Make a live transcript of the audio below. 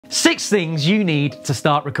6 things you need to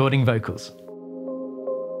start recording vocals.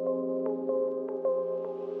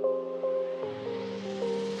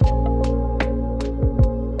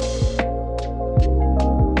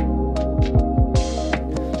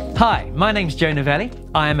 Hi, my name's Joe Novelli.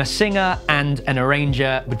 I am a singer and an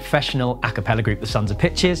arranger with professional a cappella group The Sons of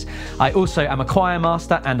Pitches. I also am a choir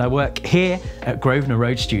master and I work here at Grosvenor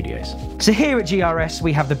Road Studios. So here at GRS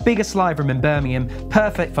we have the biggest live room in Birmingham,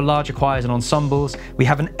 perfect for larger choirs and ensembles. We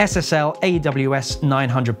have an SSL AWS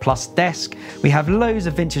 900 Plus desk. We have loads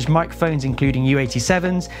of vintage microphones including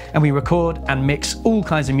U87s, and we record and mix all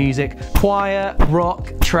kinds of music, choir,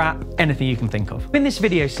 rock, trap, anything you can think of. In this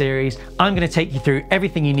video series I'm going to take you through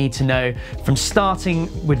everything you need to know, from starting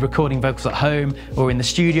with recording vocals at home or in the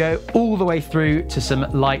studio all the way through to some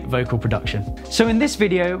light vocal production. So in this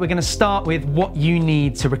video we're going to start with what you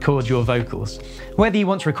need to record your vocals. Whether you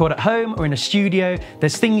want to record at home or in a studio,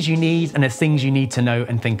 there's things you need and there's things you need to know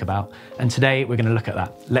and think about. And today we're going to look at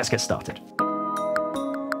that. Let's get started.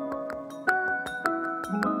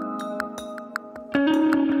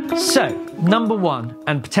 So, number one,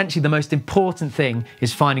 and potentially the most important thing,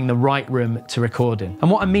 is finding the right room to record in. And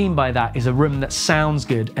what I mean by that is a room that sounds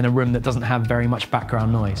good and a room that doesn't have very much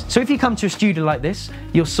background noise. So if you come to a studio like this,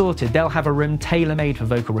 you're sorted. They'll have a room tailor-made for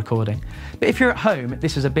vocal recording. But if you're at home,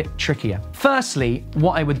 this is a bit trickier. Firstly,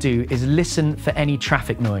 what I would do is listen for any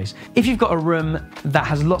traffic noise. If you've got a room that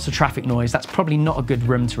has lots of traffic noise, that's probably not a good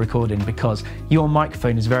room to record in, because your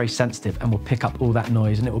microphone is very sensitive and will pick up all that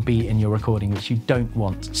noise and it will be in your recording, which you don't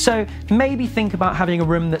want. So maybe think about having a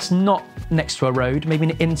room that's not next to a road, maybe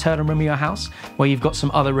an internal room of your house where you've got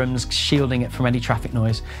some other rooms shielding it from any traffic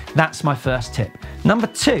noise. That's my first tip. Number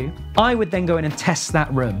two, I would then go in and test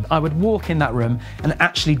that room. I would walk in that room and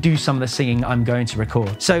actually do some of the singing I'm going to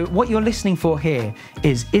record. So what you're listening for here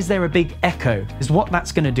is there a big echo? Is what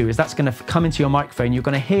that's going to do is that's going to come into your microphone, you're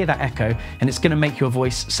going to hear that echo, and it's going to make your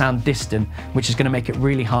voice sound distant, which is going to make it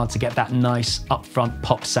really hard to get that nice upfront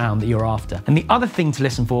pop sound that you're after. And the other thing to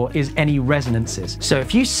listen for is any resonances. So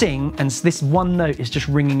if you sing and this one note is just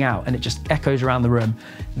ringing out and it just echoes around the room,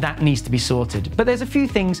 that needs to be sorted. But there's a few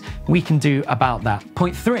things we can do about that.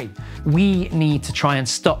 Point 3, we need to try and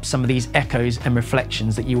stop some of these echoes and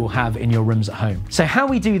reflections that you will have in your rooms at home. So how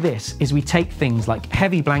we do this is we take things like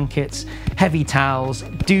heavy blankets, heavy towels,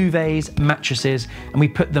 duvets, mattresses, and we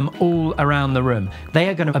put them all around the room. They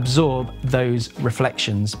are going to absorb those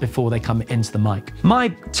reflections before they come into the mic. My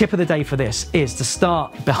tip of the day for this is to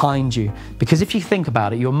start behind you, because if you think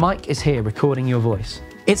about it, your mic is here recording your voice.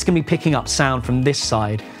 It's going to be picking up sound from this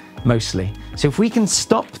side mostly. So if we can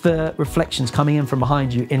stop the reflections coming in from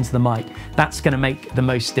behind you into the mic, that's going to make the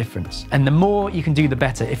most difference. And the more you can do, the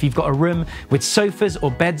better. If you've got a room with sofas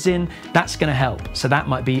or beds in, that's going to help. So that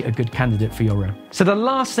might be a good candidate for your room. So the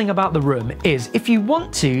last thing about the room is, if you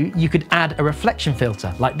want to, you could add a reflection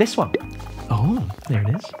filter like this one. Oh, there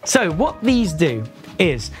it is. So what these do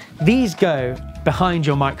is these go behind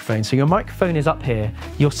your microphone. So your microphone is up here,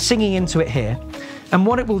 you're singing into it here, and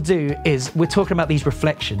what it will do is, we're talking about these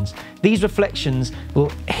reflections. These reflections will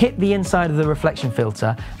hit the inside of the reflection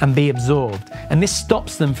filter and be absorbed, and this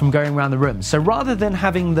stops them from going around the room. So rather than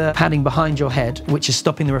having the padding behind your head, which is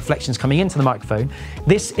stopping the reflections coming into the microphone,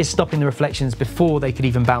 this is stopping the reflections before they could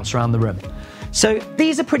even bounce around the room. So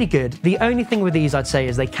these are pretty good. The only thing with these, I'd say,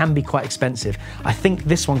 is they can be quite expensive. I think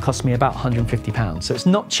this one cost me about £150, so it's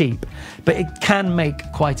not cheap, but it can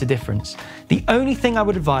make quite a difference. The only thing I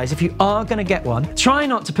would advise, if you are going to get one, try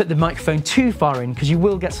not to put the microphone too far in, because you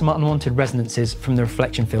will get some unwanted resonances from the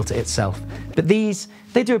reflection filter itself. But these,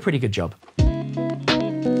 they do a pretty good job.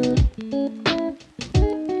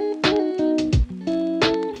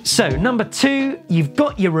 So number 2, you've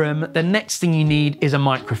got your room. The next thing you need is a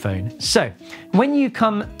microphone. So when you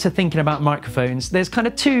come to thinking about microphones, there's kind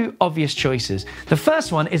of 2 obvious choices. The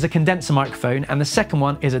first one is a condenser microphone and the second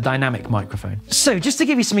one is a dynamic microphone. So just to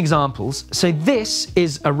give you some examples, so this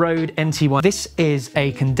is a Rode NT1. This is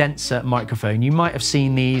a condenser microphone. You might have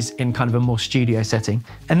seen these in kind of a more studio setting.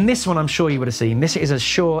 And this one I'm sure you would have seen. This is a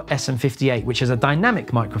Shure SM58, which is a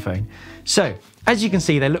dynamic microphone. So as you can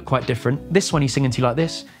see, they look quite different. This one you sing into like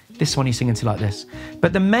this one you sing into like this.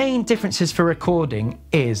 But the main differences for recording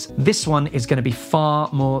is this one is going to be far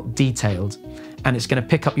more detailed and it's going to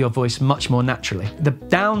pick up your voice much more naturally. The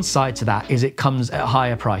downside to that is it comes at a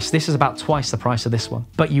higher price. This is about twice the price of this one,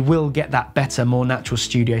 but you will get that better, more natural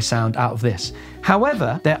studio sound out of this.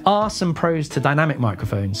 However, there are some pros to dynamic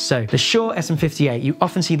microphones. So the Shure SM58, you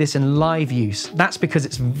often see this in live use. That's because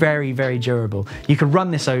it's very, very durable. You could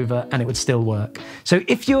run this over and it would still work. So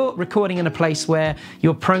if you're recording in a place where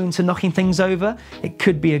you're prone to knocking things over, it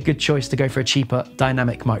could be a good choice to go for a cheaper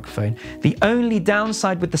dynamic microphone. The only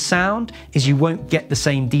downside with the sound is you won't get the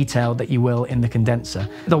same detail that you will in the condenser.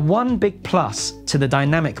 The one big plus to the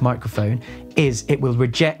dynamic microphone is it will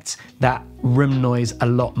reject that room noise a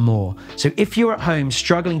lot more. So if you're at home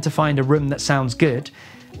struggling to find a room that sounds good,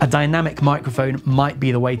 a dynamic microphone might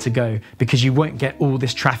be the way to go because you won't get all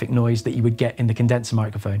this traffic noise that you would get in the condenser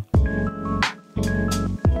microphone.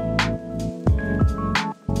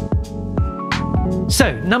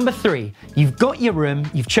 So, number 3, you've got your room,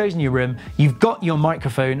 you've chosen your room, you've got your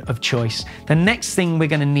microphone of choice. The next thing we're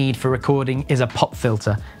going to need for recording is a pop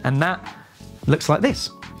filter, and that looks like this.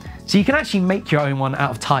 So you can actually make your own one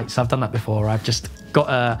out of tights. I've done that before. I've just got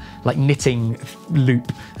a knitting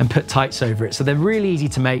loop and put tights over it. So they're really easy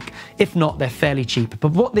to make. If not, they're fairly cheap.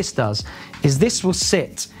 But what this does is this will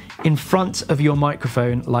sit in front of your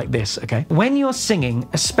microphone like this, okay? When you're singing,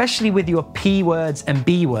 especially with your P words and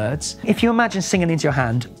B words, if you imagine singing into your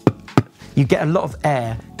hand, you get a lot of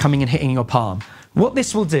air coming and hitting your palm. What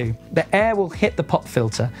this will do, the air will hit the pop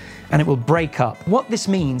filter and it will break up. What this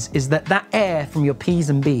means is that that air from your P's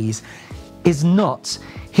and B's is not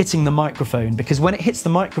hitting the microphone, because when it hits the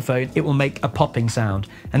microphone, it will make a popping sound.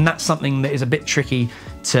 And that's something that is a bit tricky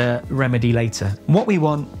to remedy later. What we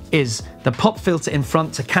want is the pop filter in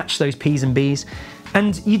front to catch those P's and B's.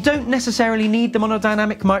 And you don't necessarily need them on a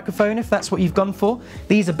dynamic microphone if that's what you've gone for.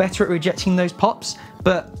 These are better at rejecting those pops,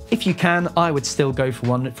 but if you can, I would still go for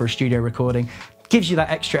one for a studio recording. Gives you that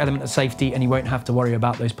extra element of safety and you won't have to worry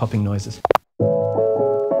about those popping noises.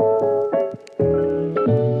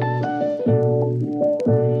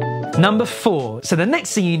 Number 4, so the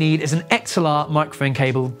next thing you need is an XLR microphone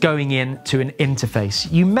cable going into an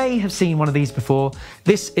interface. You may have seen one of these before.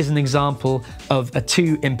 This is an example of a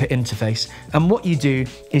 2-input interface. And what you do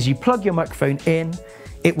is you plug your microphone in,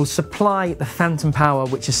 it will supply the phantom power,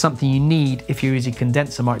 which is something you need if you're using a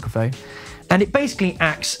condenser microphone. And it basically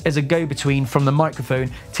acts as a go-between from the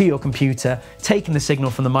microphone to your computer, taking the signal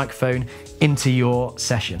from the microphone into your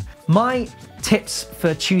session. My tips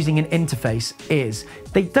for choosing an interface is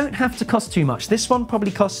they don't have to cost too much. This one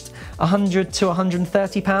probably cost £100 to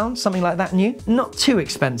 £130, something like that new. Not too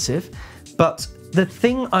expensive, but the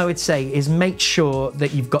thing I would say is make sure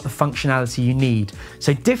that you've got the functionality you need.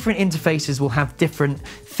 So different interfaces will have different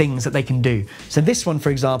things that they can do. So this one, for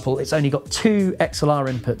example, it's only got 2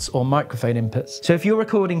 XLR inputs or microphone inputs. So if you're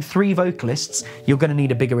recording 3 vocalists, you're going to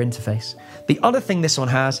need a bigger interface. The other thing this one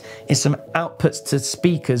has is some outputs to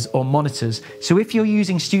speakers or monitors. So if you're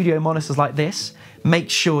using studio monitors like this,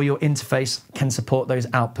 make sure your interface can support those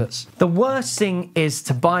outputs. The worst thing is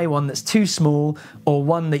to buy one that's too small or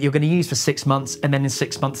one that you're going to use for 6 months and then in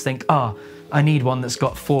 6 months think, I need one that's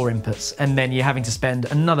got 4 inputs, and then you're having to spend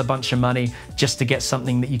another bunch of money just to get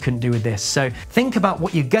something that you couldn't do with this. So think about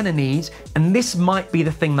what you're gonna need, and this might be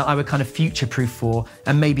the thing that I would kind of future-proof for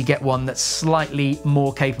and maybe get one that's slightly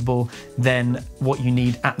more capable than what you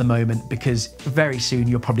need at the moment, because very soon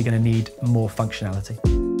you're probably gonna need more functionality.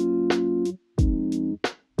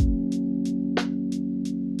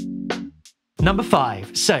 Number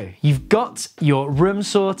 5, so you've got your room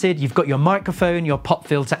sorted, you've got your microphone, your pop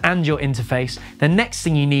filter and your interface. The next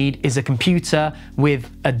thing you need is a computer with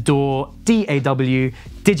a DAW, D-A-W,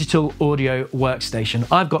 digital audio workstation.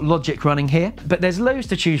 I've got Logic running here, but there's loads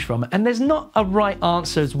to choose from and there's not a right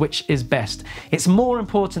answer as which is best. It's more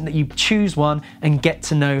important that you choose one and get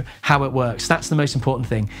to know how it works. That's the most important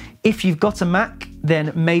thing. If you've got a Mac,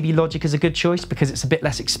 then maybe Logic is a good choice because it's a bit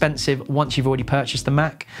less expensive once you've already purchased the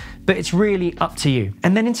Mac, but it's really up to you.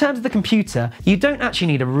 And then in terms of the computer, you don't actually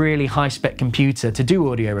need a really high-spec computer to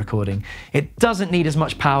do audio recording. It doesn't need as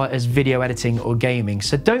much power as video editing or gaming,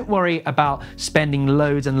 so don't worry about spending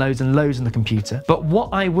loads and loads and loads on the computer. But what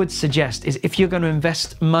I would suggest is if you're going to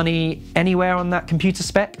invest money anywhere on that computer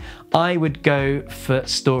spec, I would go for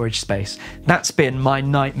storage space. That's been my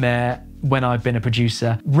nightmare when I've been a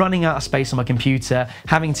producer, running out of space on my computer,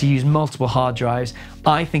 having to use multiple hard drives.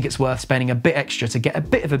 I think it's worth spending a bit extra to get a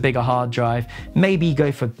bit of a bigger hard drive, maybe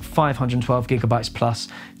go for 512 gigabytes plus,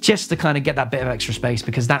 just to kind of get that bit of extra space,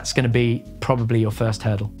 because that's going to be probably your first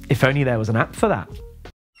hurdle. If only there was an app for that.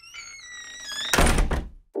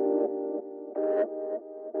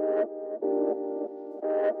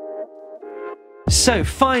 So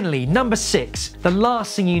finally, number 6, the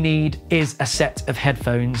last thing you need is a set of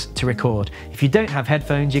headphones to record. If you don't have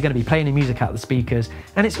headphones, you're going to be playing the music out the speakers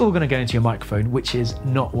and it's all going to go into your microphone, which is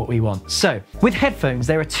not what we want. So with headphones,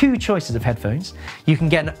 there are 2 choices of headphones. You can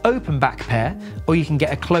get an open back pair or you can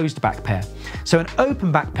get a closed back pair. So an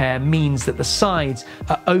open back pair means that the sides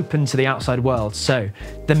are open to the outside world. So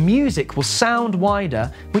the music will sound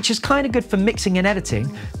wider, which is kind of good for mixing and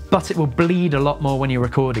editing, but it will bleed a lot more when you're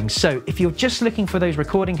recording. So if you're just looking for those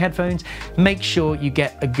recording headphones, make sure you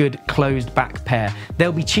get a good closed back pair.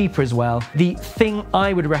 They'll be cheaper as well. The thing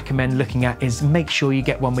I would recommend looking at is make sure you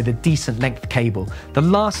get one with a decent length cable. The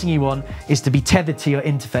last thing you want is to be tethered to your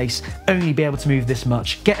interface, only be able to move this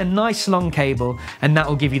much. Get a nice long cable and that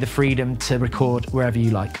will give you the freedom to record wherever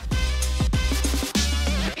you like.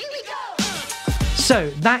 So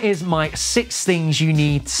that is my 6 things you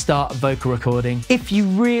need to start vocal recording. If you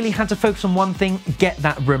really had to focus on one thing, get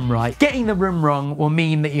that room right. Getting the room wrong will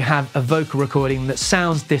mean that you have a vocal recording that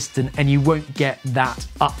sounds distant and you won't get that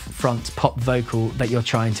upfront pop vocal that you're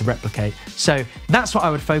trying to replicate. So that's what I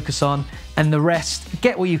would focus on, and the rest,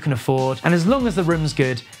 get what you can afford. And as long as the room's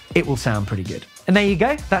good, it will sound pretty good. And there you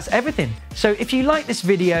go, that's everything. So if you like this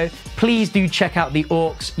video, please do check out the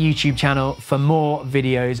Aux YouTube channel for more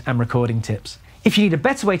videos and recording tips. If you need a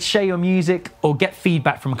better way to share your music or get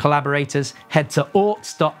feedback from collaborators, head to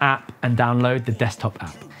aux.app and download the desktop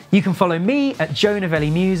app. You can follow me at Joe Novelli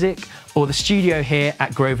Music or the studio here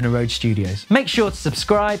at Grosvenor Road Studios. Make sure to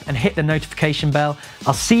subscribe and hit the notification bell.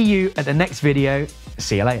 I'll see you at the next video.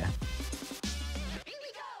 See you later.